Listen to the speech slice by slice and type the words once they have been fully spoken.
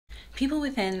People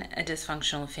within a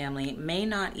dysfunctional family may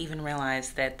not even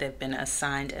realize that they've been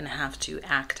assigned and have to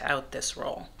act out this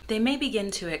role. They may begin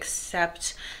to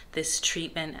accept this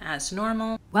treatment as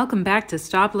normal. Welcome back to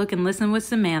Stop, Look, and Listen with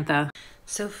Samantha.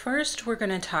 So first, we're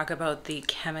going to talk about the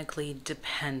chemically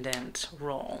dependent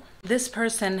role. This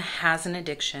person has an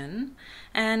addiction,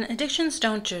 and addictions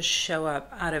don't just show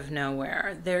up out of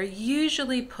nowhere. They're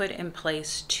usually put in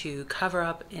place to cover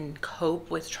up and cope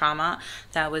with trauma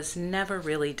that was never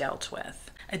really dealt with.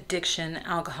 Addiction,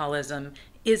 alcoholism,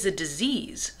 is a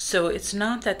disease. So it's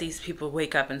not that these people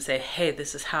wake up and say, hey,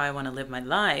 this is how I want to live my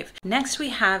life. Next, we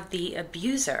have the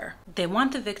abuser. They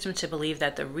want the victim to believe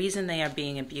that the reason they are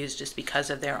being abused is because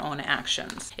of their own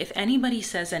actions. If anybody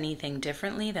says anything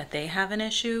differently, that they have an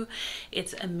issue,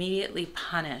 it's immediately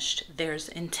punished. There's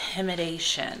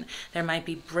intimidation. There might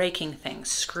be breaking things,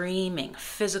 screaming,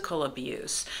 physical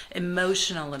abuse,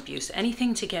 emotional abuse,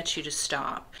 anything to get you to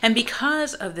stop. And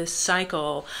because of this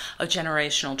cycle of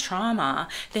generational trauma,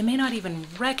 they may not even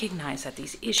recognize that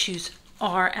these issues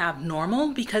are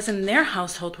abnormal because in their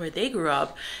household where they grew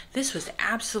up, this was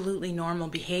absolutely normal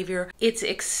behavior. It's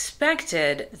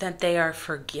expected that they are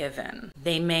forgiven.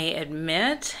 They may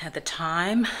admit at the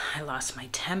time, I lost my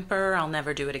temper, I'll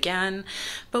never do it again.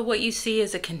 But what you see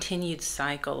is a continued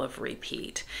cycle of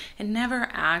repeat. It never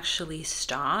actually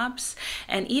stops.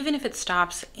 And even if it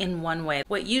stops in one way,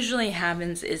 what usually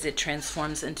happens is it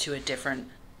transforms into a different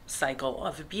cycle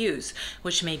of abuse,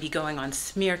 which may be going on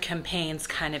smear campaigns,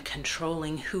 kind of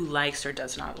controlling who likes or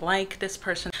does not like this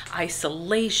person,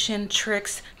 isolation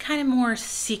tricks, kind of more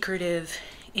secretive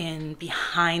in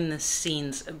behind the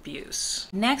scenes abuse.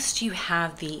 Next, you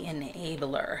have the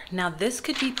enabler. Now, this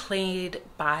could be played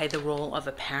by the role of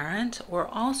a parent or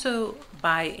also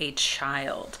by a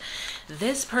child.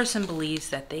 This person believes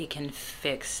that they can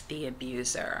fix the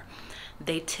abuser.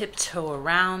 They tiptoe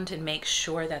around and make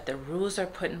sure that the rules are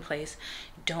put in place.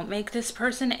 Don't make this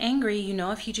person angry. You know,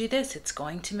 if you do this, it's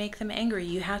going to make them angry.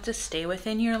 You have to stay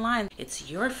within your line. It's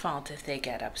your fault if they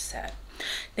get upset.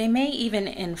 They may even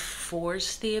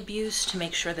enforce the abuse to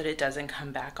make sure that it doesn't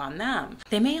come back on them.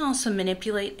 They may also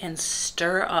manipulate and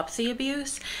stir up the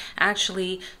abuse,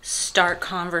 actually start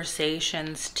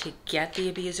conversations to get the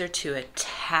abuser to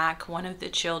attack one of the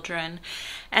children,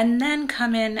 and then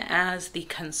come in as the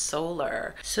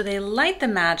consoler. So they light the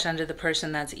match under the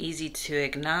person that's easy to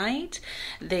ignite.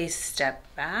 They step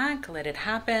back, let it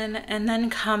happen, and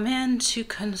then come in to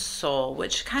console,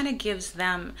 which kind of gives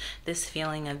them this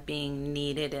feeling of being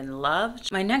needed and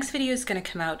loved. My next video is going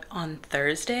to come out on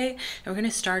Thursday, and we're going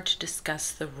to start to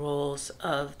discuss the roles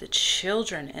of the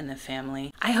children in the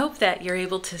family. I hope that you're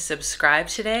able to subscribe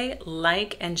today,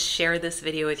 like, and share this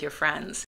video with your friends.